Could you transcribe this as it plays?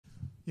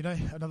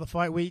Another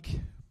fight week,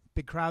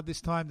 big crowd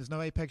this time. There's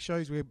no Apex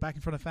shows. We're back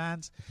in front of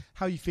fans.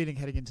 How are you feeling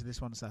heading into this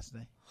one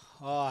Saturday?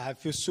 Oh, I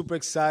feel super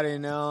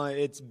excited.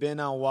 It's been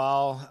a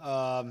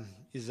while.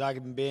 It's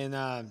like been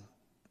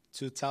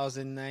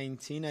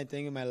 2019, I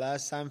think, my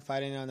last time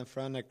fighting on the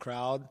front of the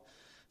crowd.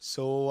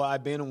 So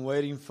I've been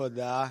waiting for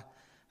that.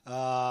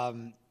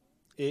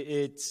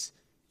 It's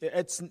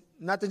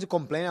nothing to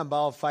complain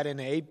about fighting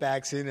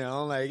Apex,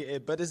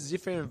 but it's a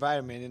different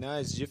environment,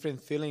 It's a different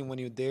feeling when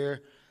you're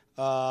there.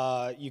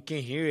 You can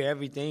hear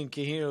everything. You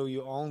can hear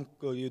your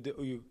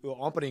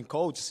opponent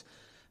coach.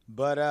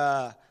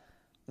 But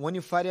when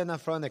you fight in the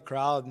front of the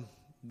crowd,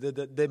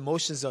 the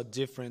emotions are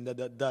different.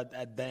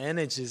 The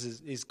energy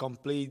is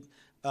complete,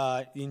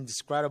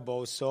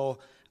 indescribable. So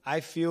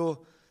I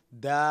feel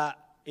that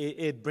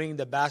it brings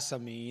the best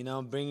of me,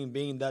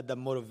 bringing the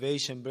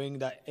motivation, bringing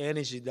the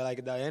energy,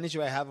 the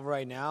energy I have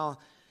right now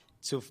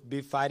to be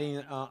fighting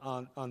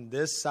on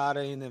this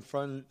Saturday in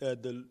front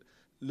of the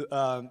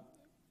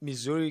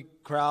Missouri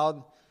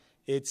crowd.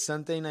 It's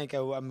something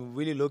I'm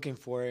really looking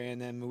for,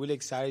 and I'm really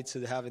excited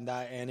to having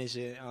that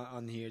energy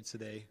on here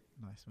today.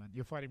 Nice, man.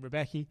 You're fighting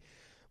Rebecki.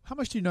 How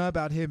much do you know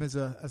about him as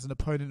an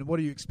opponent, and what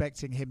are you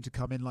expecting him to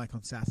come in like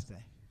on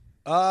Saturday?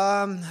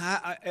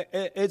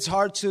 It's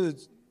hard to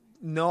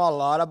know a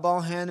lot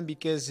about him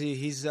because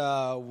he's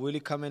a really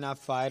coming up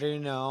fighter,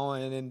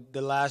 and in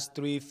the last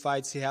 3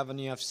 fights he have in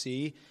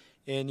UFC,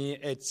 and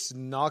it's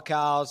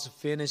knockouts,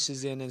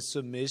 finishes, and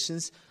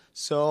submissions.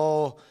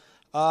 So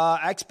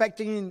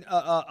expecting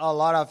a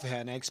lot of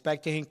him.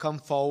 Expecting him come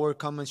forward,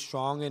 coming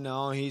strong.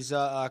 He's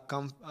a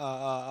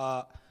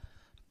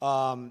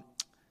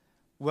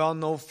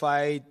well-known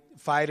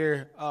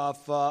fighter of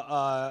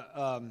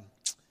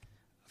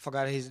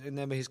forgot his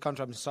name, his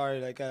country. I'm sorry,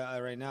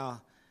 right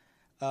now.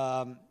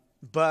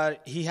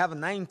 But he have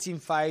 19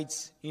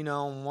 fights.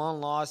 1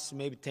 loss,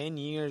 maybe 10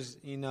 years.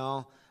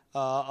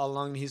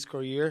 Along his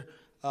career.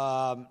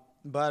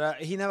 But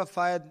he never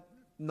fought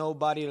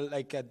nobody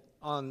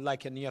on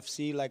an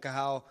UFC,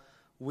 how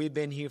we've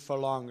been here for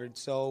longer.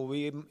 So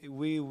we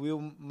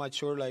will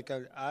mature.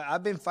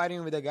 I've been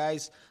fighting with the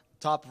guys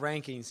top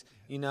rankings,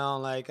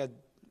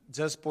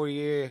 just per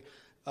year,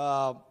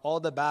 all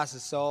the best.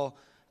 So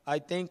I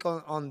think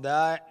on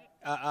that,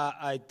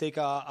 I take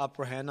a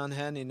upper hand on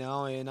him,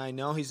 and I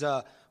know he's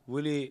a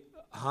really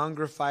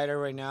hungry fighter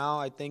right now.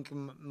 I think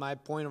my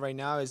point right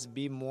now is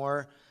be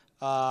more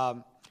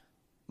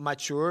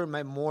mature,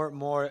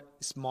 more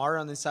smart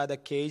on inside the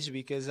cage,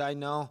 because I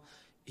know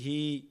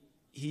he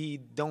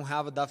don't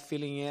have that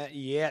feeling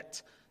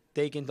yet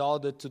taking all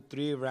the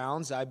 2-3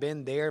 rounds. I've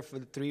been there for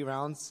the 3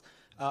 rounds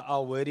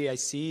already. I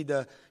see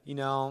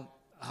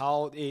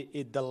how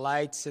the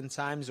lights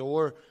sometimes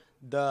or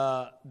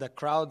the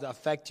crowd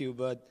affect you,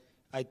 but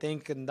I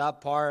think in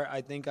that part,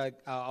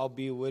 I'll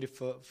be ready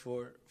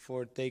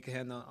for taking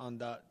him on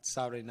that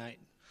Saturday night.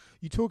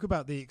 You talk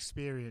about the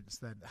experience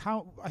then.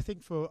 I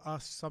think for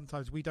us,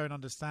 sometimes we don't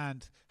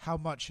understand how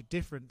much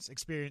difference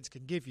experience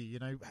can give you.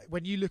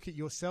 When you look at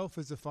yourself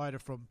as a fighter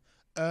from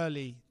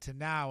early to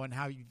now and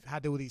how you've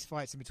had all these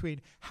fights in between,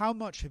 how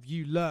much have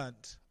you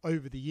learned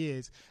over the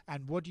years,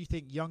 and what do you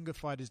think younger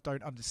fighters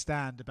don't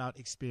understand about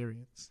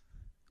experience?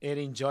 And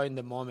enjoying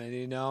the moment,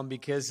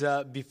 because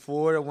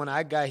before when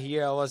I got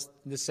here, I was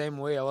the same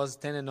way. I was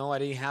 10-0. I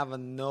didn't have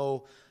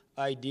no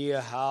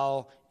idea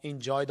how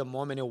enjoy the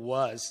moment it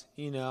was.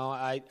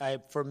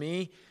 For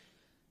me,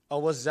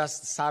 it was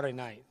just Saturday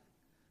night.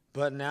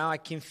 But now I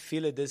can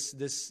feel it,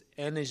 this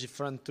energy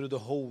through the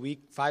whole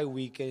week, 5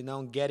 week,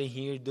 getting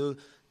here, do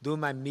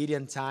my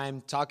medium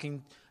time,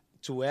 talking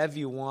to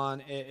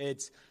everyone.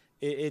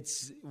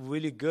 It's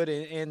really good.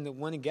 And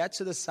when you get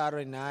to the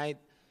Saturday night,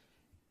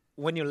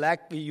 when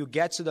you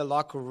get to the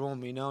locker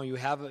room, you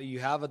have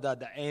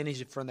the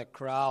energy from the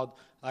crowd,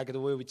 like the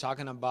way we're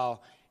talking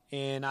about.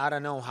 And I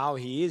don't know how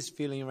he is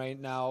feeling right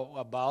now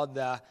about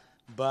that,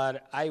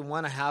 but I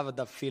want to have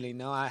the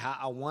feeling.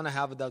 I want to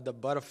have the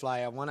butterfly.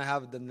 I want to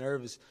have the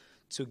nerves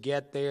to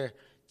get there,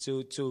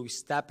 to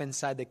step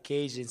inside the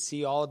cage and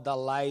see all the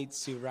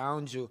lights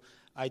around you.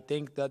 I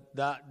think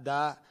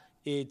that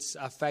it's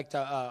affect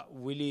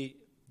really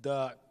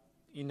the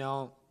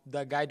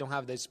guy don't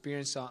have the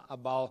experience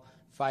about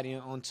fighting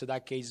onto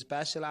that cage.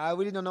 Especially, I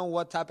really don't know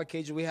what type of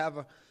cage we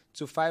have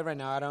to fight right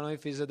now. I don't know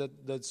if it's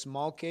the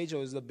small cage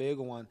or it's the big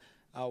one.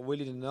 I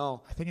really don't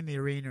know. I think in the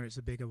arena it's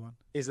a bigger one.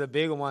 It's the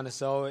bigger one.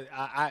 So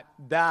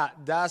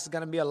that's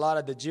gonna be a lot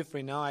of the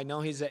difference. I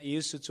know he's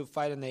used to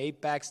fight in the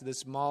Apex, the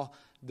small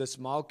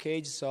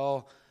cage.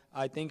 So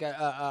I think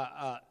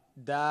that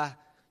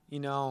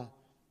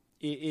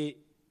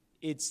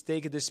it's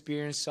take the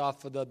experience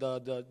off of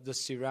the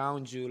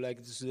surround you,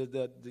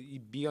 the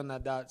be on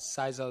that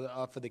size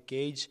of the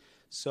cage.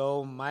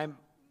 So my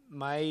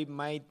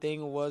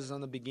thing was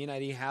on the beginning, I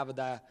didn't have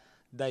that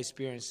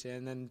experience,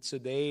 and then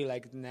today,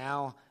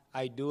 now,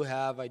 I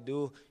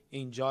do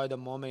enjoy the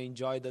moment,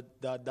 enjoy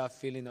that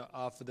feeling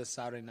of the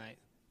Saturday night.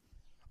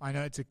 I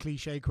know it's a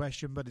cliche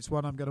question, but it's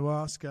one I'm going to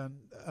ask.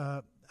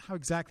 How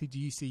exactly do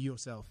you see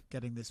yourself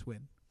getting this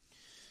win?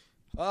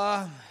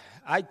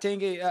 I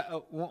think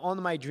one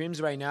of my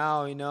dreams right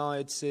now,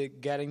 it's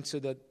getting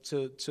to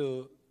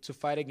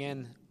fight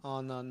again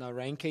on a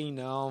ranking,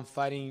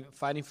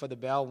 fighting for the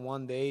belt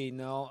one day.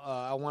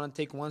 I want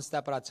to take one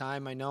step at a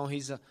time. I know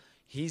he's in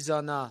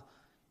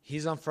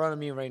front of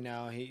me right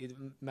now.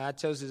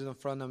 Mateusz is in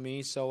front of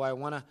me, so I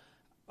want to.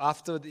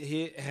 After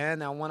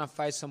I want to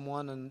fight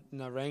someone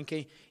in a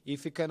ranking.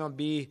 If it cannot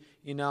be,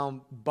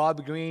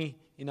 Bob Green,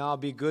 I'll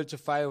be good to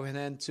fight with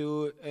him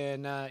too.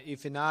 And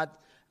if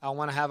not, I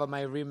want to have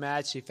my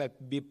rematch, if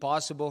it be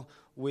possible,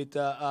 with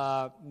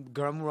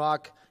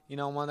Grumrock.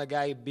 When the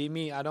guy beat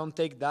me, I don't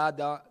take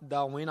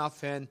that win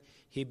off him.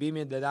 He beat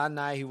me that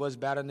night. He was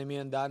better than me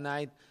on that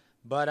night.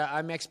 But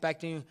I'm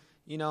expecting,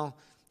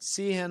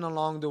 see him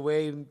along the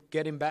way,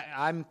 getting back.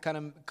 I'm kind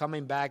of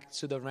coming back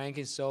to the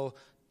rankings, so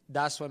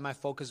that's what my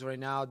focus right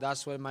now.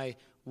 That's what my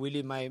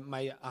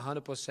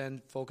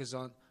 100% focus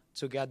on,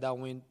 to get that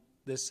win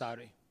this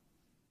Saturday.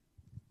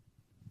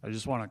 I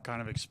just want to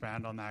kind of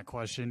expand on that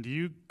question. Do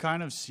you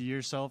kind of see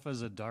yourself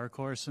as a dark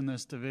horse in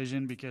this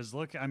division? Because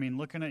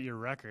looking at your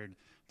record,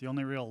 the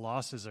only real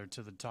losses are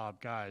to the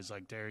top guys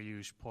like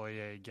Dariush,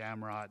 Poirier,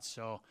 Gamrot.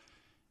 So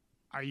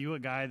are you a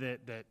guy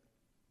that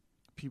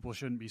people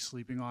shouldn't be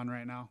sleeping on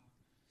right now?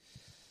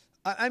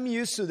 I'm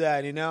used to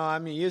that,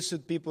 I'm used to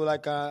people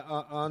like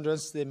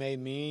underestimate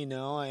me,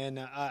 and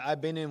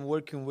I've been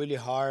working really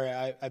hard.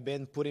 I've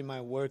been putting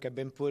my work. I've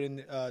been putting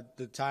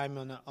the time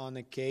on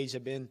the cage.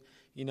 I've been,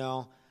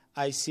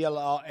 I see a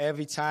lot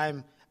every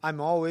time. I'm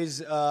always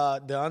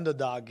the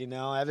underdog,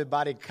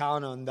 Everybody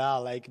count on that,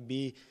 like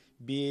be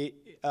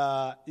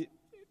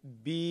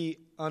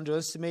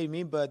underestimate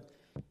me, but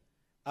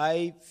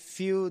I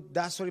feel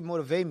that's what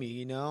motivates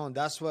me,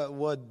 That's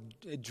what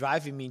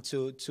driving me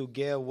to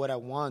get what I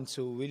want,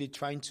 to really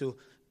trying to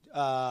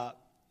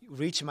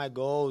reach my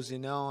goals,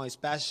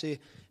 especially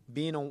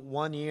being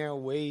 1 year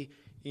away,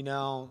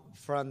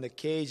 from the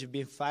cage,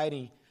 been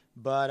fighting.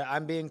 But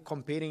I've been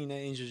competing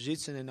in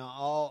jiu-jitsu and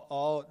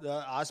all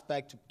the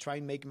aspect to try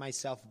and make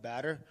myself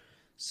better.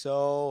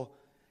 So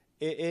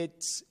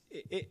it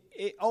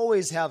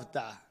always have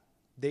that.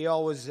 They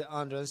always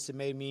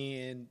underestimate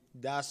me, and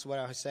that's what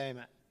I was saying.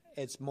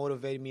 It's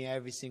motivated me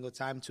every single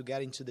time to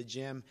get into the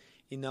gym,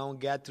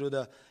 get to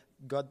the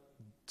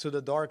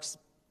dark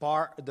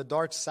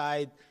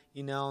side,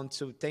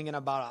 to thinking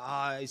about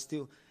I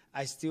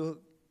still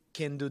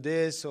can do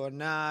this or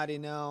not,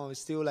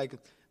 still like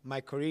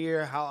my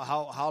career,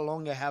 how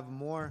long I have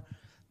more.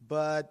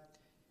 But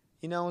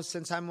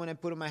sometimes when I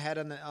put my head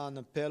on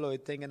the pillow,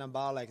 thinking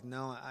about like,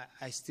 no,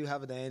 I still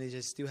have the energy,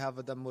 I still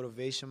have the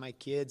motivation. My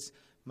kids,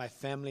 my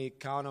family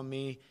count on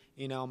me,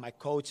 my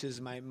coaches,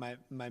 my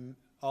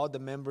all the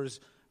members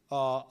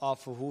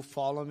of who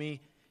follow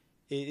me,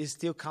 it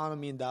still count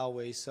on me in that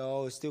way.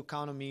 So it still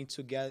count on me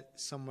to get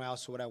somewhere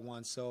else what I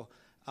want. So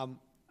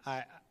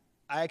I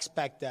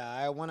expect that.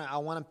 I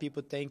want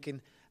people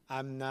thinking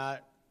I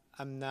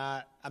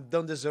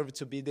don't deserve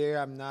to be there.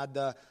 I'm not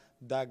the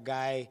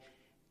guy,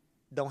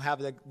 don't have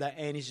the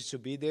energy to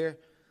be there.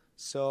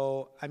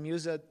 So I'm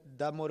using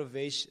that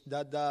motivation,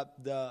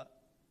 the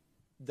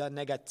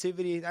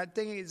negativity. I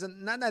think it's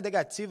not a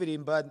negativity,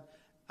 but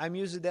I'm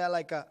using that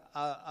like to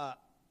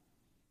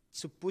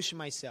push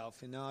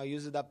myself. I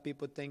use that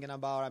people thinking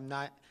about I'm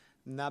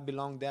not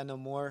belong there no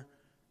more.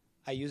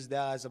 I use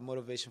that as a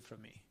motivation for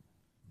me.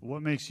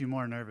 What makes you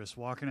more nervous,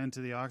 walking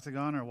into the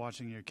octagon or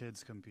watching your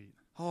kids compete?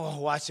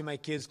 Oh, watching my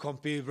kids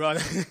compete,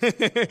 brother.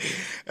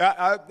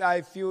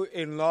 I feel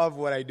in love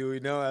what I do,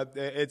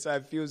 I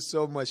feel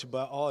so much,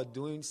 but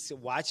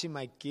watching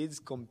my kids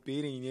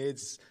competing,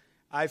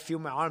 I feel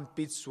my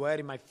armpits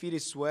sweating, my feet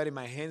is sweating,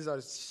 my hands are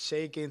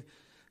shaking,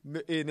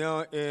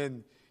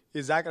 and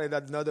exactly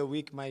that another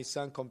week my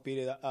son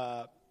competed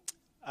at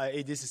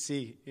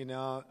ADCC,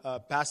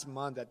 past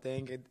month, I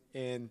think,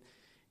 and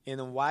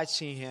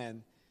watching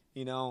him,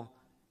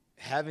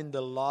 having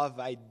the love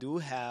I do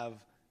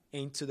have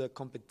into the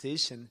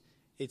competition,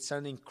 it's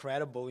something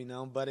incredible,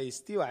 but I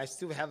still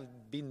have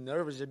been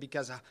nervous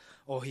because,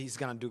 he's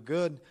going to do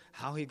good,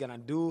 how he going to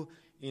do,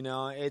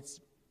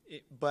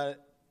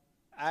 but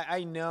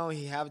I know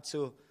he had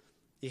to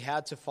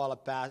follow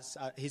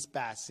his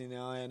path,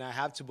 and I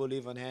have to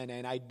believe on him,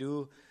 and I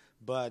do,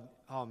 but,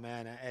 oh,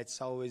 man,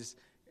 it's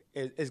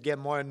get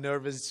more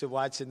nervous to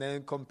watch and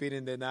then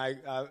competing than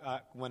I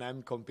when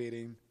I'm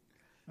competing.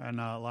 And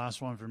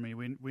last one for me.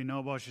 We know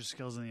about your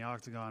skills in the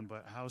octagon,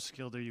 but how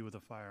skilled are you with a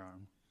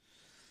firearm?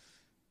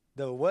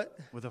 The what?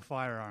 With a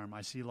firearm.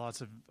 I see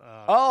lots of...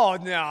 Oh,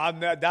 no, I'm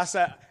not.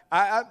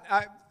 I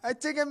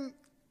think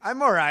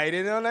I'm all right,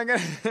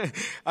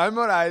 I'm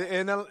all right.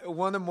 And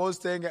one of the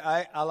most things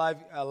I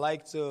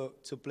like to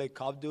play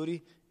Call of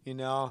Duty,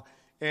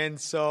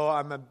 and so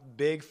I'm a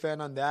big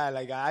fan on that.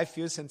 Like, I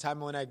feel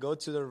sometimes when I go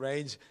to the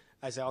range,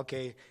 I say,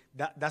 okay,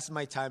 that's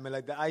my time.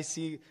 Like, I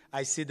see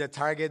the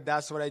target.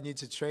 That's what I need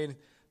to train.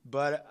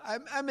 But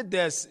I'm a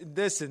decent,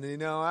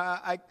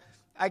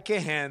 I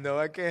can handle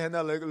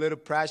a little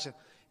pressure.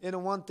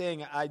 And one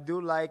thing, I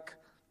do like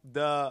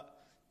the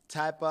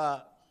type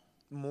of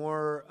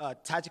more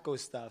tactical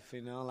stuff,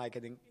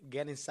 like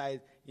get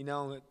inside,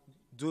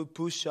 do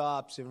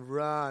push-ups and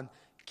run,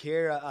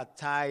 carry a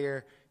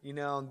tire,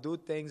 do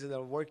things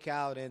that work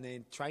out and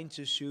then trying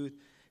to shoot.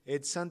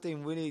 It's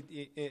something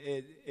really,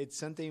 it's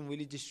something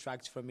really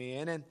distracts from me.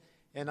 And then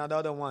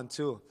another one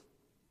too.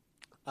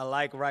 I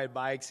like ride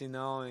bikes,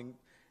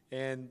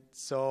 and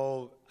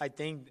so I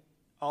think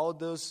all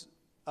those,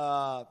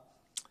 how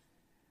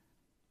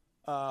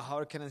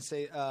can I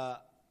say,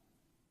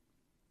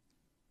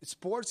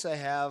 sports I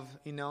have,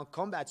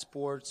 combat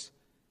sports,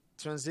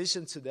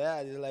 transition to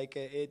that, like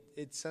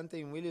it's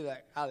something really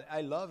like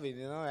I love it,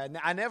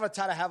 I never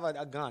thought I have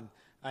a gun.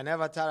 I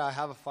never thought I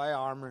have a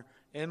firearm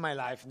in my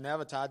life.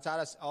 Never thought. I thought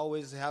I was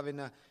always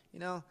having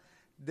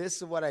this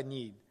is what I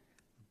need.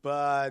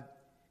 But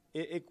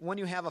when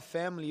you have a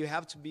family, you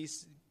have to be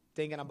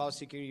thinking about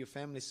securing your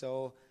family.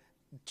 So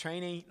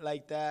training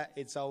like that,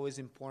 it's always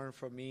important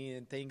for me,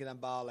 and thinking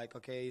about like,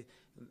 okay,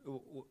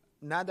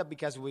 not that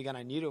because we're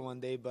gonna need it one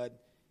day, but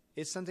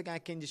it's something I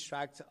can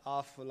distract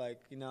off, like,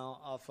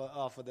 off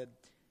of the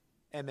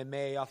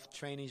MMA, off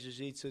training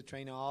jiu-jitsu,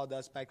 training all the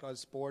aspects of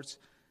sports.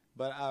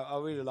 But I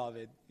really love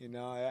it,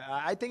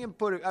 I think I'm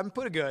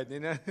pretty good,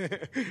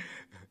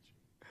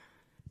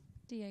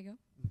 Diego,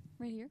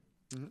 right here.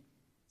 Mm-hmm.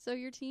 So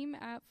your team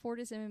at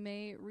Fortis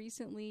MMA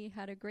recently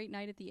had a great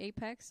night at the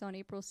Apex on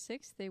April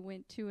 6th. They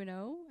went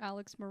 2-0.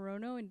 Alex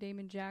Morono and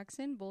Damon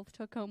Jackson both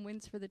took home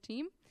wins for the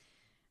team.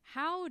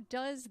 How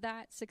does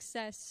that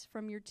success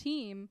from your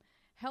team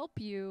help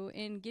you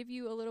and give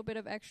you a little bit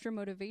of extra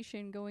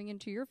motivation going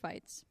into your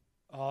fights?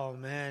 Oh,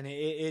 man,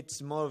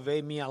 it's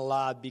motivated me a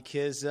lot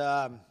because,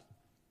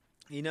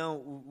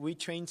 we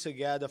trained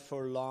together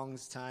for a long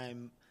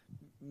time.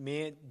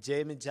 Me,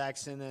 Jamie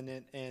Jackson,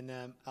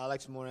 and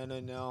Alex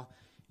Moreno,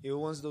 it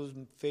was those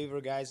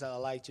favorite guys that I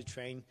like to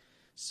train.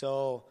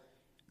 So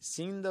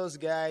seeing those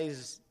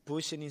guys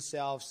pushing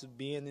themselves,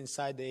 being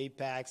inside the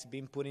Apex,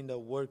 putting the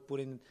work,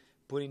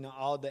 putting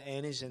all the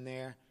energy in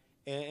there,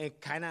 and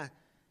it kind of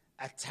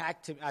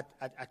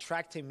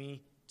attracted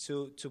me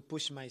to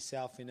push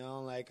myself,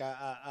 like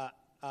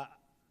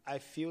I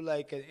feel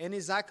like, and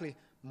exactly,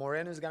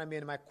 Moreno is going to be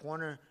in my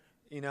corner,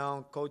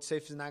 Coach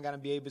Safe is not going to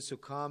be able to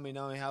come, we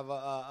have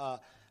a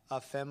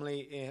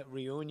family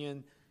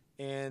reunion,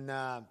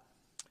 and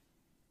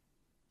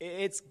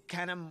it's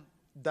kind of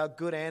the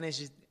good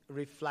energy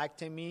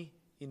reflecting me,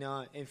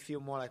 and feel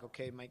more like,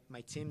 okay,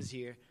 my team's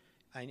here.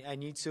 I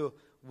need to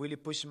really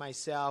push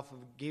myself,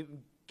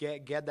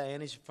 get the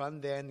energy from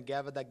them,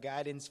 get the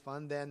guidance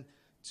from them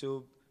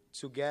to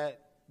get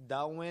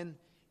that win.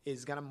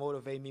 Is gonna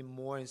motivate me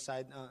more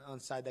inside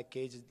the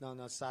cage on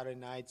a Saturday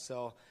night.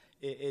 So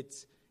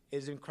it's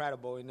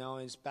incredible,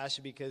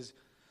 especially because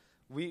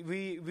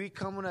we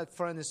come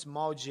from a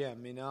small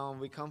gym,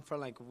 we come from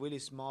like really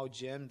small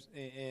gyms,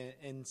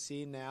 and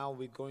see now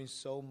we're going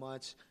so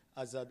much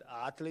as an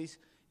athlete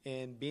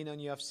and being on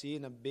UFC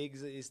in a big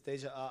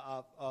stage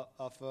of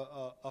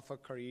a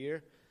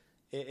career.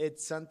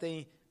 It's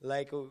something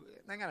like, I'm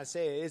not gonna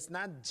say it's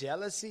not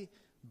jealousy,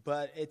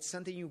 but it's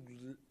something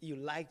you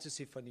like to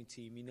see from your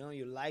team.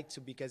 You like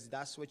to, because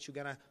that's what you're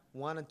gonna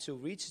want to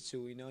reach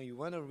to. You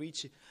want to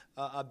reach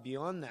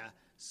beyond that.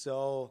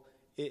 So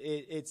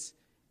it's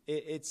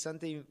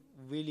something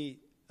really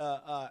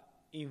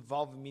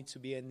involved me to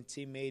be a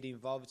teammate,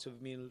 involved to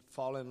me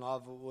fall in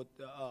love with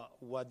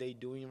what they're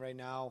doing right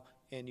now,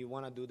 and you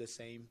want to do the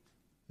same.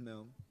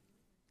 No,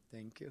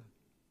 thank you.